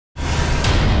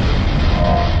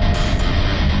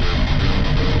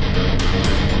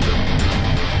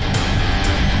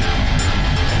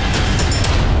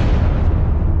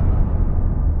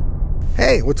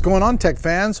Hey, what's going on, tech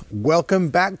fans? Welcome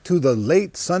back to the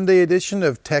late Sunday edition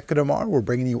of Tech Tomorrow. We're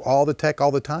bringing you all the tech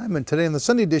all the time, and today in the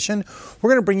Sunday edition, we're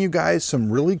going to bring you guys some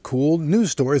really cool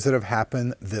news stories that have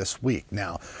happened this week.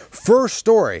 Now, first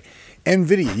story,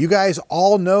 NVIDIA. You guys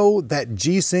all know that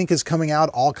G-Sync is coming out.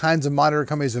 All kinds of monitor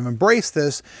companies have embraced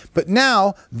this, but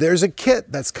now there's a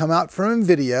kit that's come out from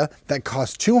NVIDIA that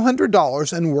costs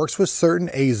 $200 and works with certain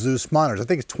ASUS monitors. I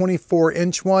think it's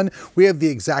 24-inch one. We have the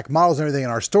exact models and everything in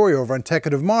our story over on Tech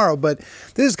Tomorrow, but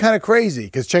this is kind of crazy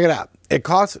because check it out. It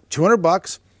costs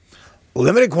 $200,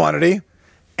 limited quantity,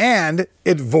 and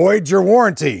it voids your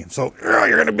warranty. So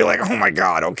you're gonna be like, oh my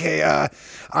God, okay,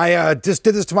 I just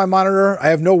did this to my monitor. I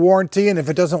have no warranty, and if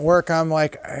it doesn't work, I'm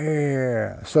like,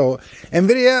 eh. So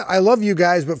NVIDIA, I love you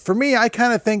guys, but for me, I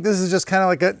kind of think this is just kind of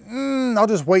like I'll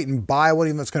just wait and buy one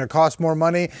even though it's gonna cost more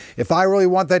money. If I really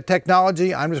want that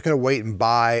technology, I'm just gonna wait and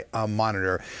buy a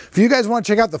monitor. If you guys want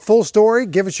to check out the full story,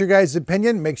 give us your guys'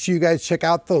 opinion. Make sure you guys check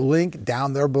out the link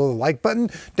down there below the like button.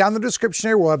 Down in the description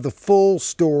area, we'll have the full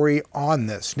story on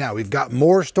this. Now, we've got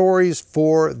more stories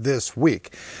for this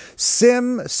week.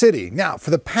 Sim City. Now, for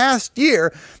the past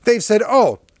year, they've said,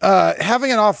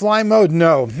 having an offline mode,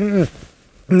 no.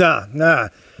 Nah.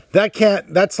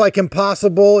 That's like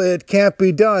impossible. It can't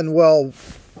be done. Well,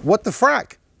 what the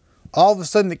frack? All of a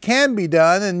sudden it can be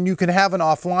done and you can have an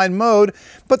offline mode,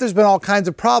 but there's been all kinds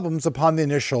of problems upon the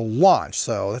initial launch.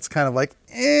 So it's kind of like,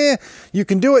 you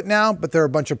can do it now, but there are a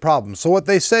bunch of problems. So what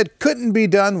they said couldn't be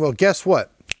done, well, guess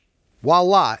what?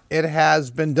 Voila, it has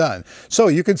been done. So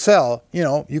you could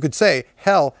you could say,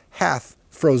 hell hath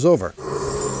froze over.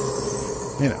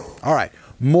 All right,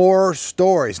 more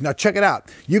stories. Now check it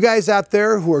out. You guys out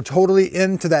there who are totally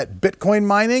into that Bitcoin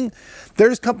mining,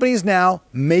 there's companies now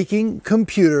making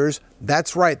computers,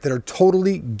 that's right, that are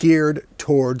totally geared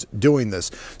towards doing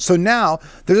this. So now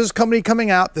there's this company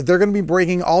coming out that they're going to be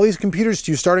bringing all these computers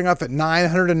to you starting off at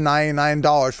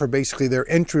 $999 for basically their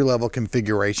entry-level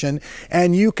configuration,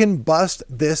 and you can bust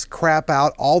this crap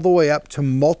out all the way up to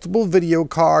multiple video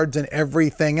cards and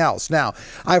everything else. Now,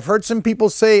 I've heard some people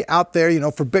say out there,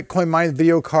 for Bitcoin mining,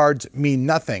 video cards mean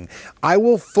nothing. I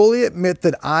will fully admit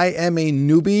that I am a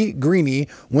newbie greenie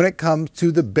when it comes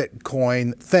to the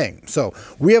Bitcoin thing. So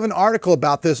we have an article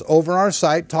about this over on our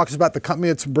site, talks about the company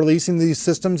that's releasing these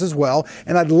systems as well,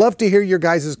 and I'd love to hear your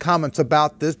guys' comments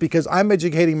about this because I'm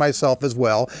educating myself as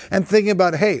well and thinking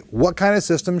about, hey, what kind of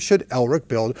system should Elric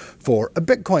build for a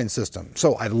Bitcoin system?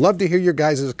 So I'd love to hear your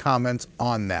guys' comments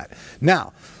on that.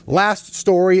 Now, last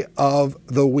story of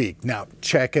the week. Now,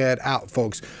 check it out,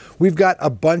 folks. We've got a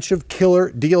bunch of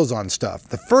killer deals on stuff.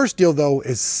 The first deal, though,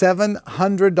 is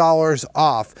 $700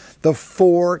 off the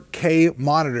 4K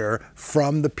monitor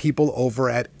from the people over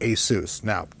at ASUS.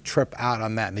 Now, trip out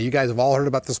on that. Now, you guys have all heard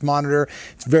about this monitor.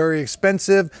 It's very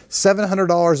expensive.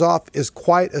 $700 off is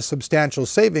quite a substantial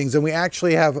savings, and we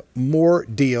actually have more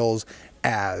deals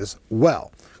as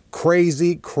well.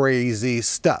 Crazy, crazy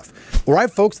stuff. All right,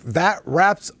 folks, that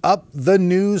wraps up the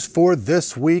news for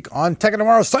this week on Tech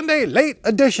Tomorrow Sunday Late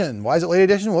Edition. Why is it late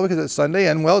edition? Well, because it's Sunday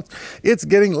and, well, it's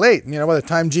getting late. By the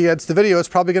time G edits the video, it's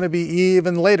probably going to be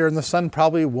even later and the sun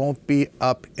probably won't be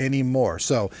up anymore.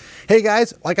 So, hey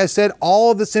guys, like I said,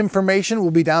 all of this information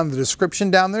will be down in the description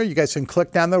down there. You guys can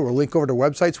click down there. We'll link over to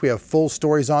websites. We have full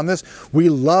stories on this. We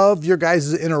love your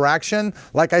guys' interaction.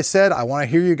 Like I said, I want to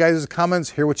hear you guys'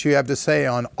 comments, hear what you have to say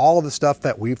on all of the stuff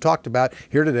that we've talked about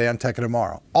here today on Tech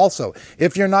Tomorrow. Also,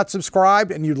 if you're not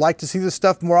subscribed and you'd like to see this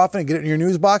stuff more often and get it in your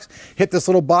news box, hit this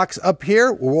little box up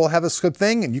here where we'll have a good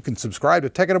thing and you can subscribe to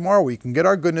Tech Tomorrow where you can get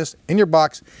our goodness in your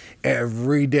box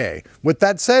every day. With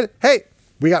that said, hey,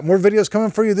 we got more videos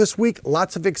coming for you this week.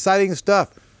 Lots of exciting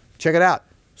stuff. Check it out.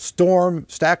 Storm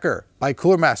Stacker by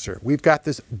Cooler Master. We've got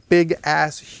this big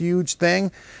ass huge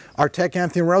thing. Our tech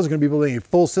Anthony Morel is going to be building a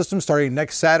full system starting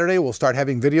next Saturday. We'll start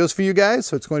having videos for you guys,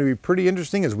 so it's going to be pretty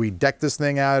interesting as we deck this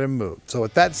thing out and move. So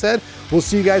with that said, we'll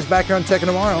see you guys back here on Tech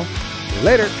Tomorrow.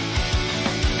 Later.